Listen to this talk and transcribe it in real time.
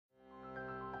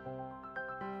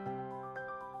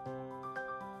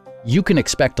You can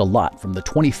expect a lot from the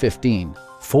 2015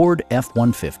 Ford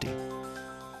F-150.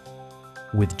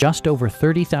 With just over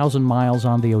 30,000 miles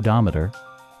on the odometer,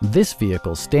 this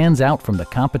vehicle stands out from the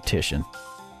competition.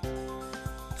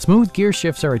 Smooth gear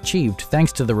shifts are achieved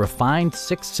thanks to the refined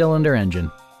 6-cylinder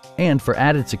engine. And for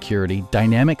added security,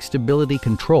 dynamic stability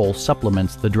control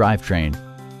supplements the drivetrain.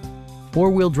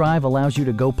 Four-wheel drive allows you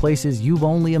to go places you've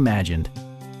only imagined.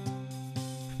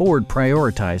 Ford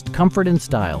prioritized comfort and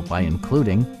style by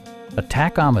including a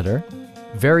tachometer,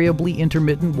 variably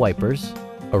intermittent wipers,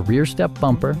 a rear step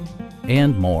bumper,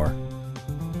 and more.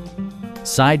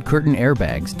 Side curtain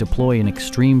airbags deploy in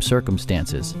extreme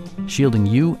circumstances, shielding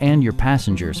you and your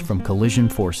passengers from collision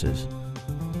forces.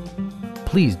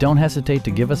 Please don't hesitate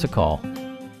to give us a call.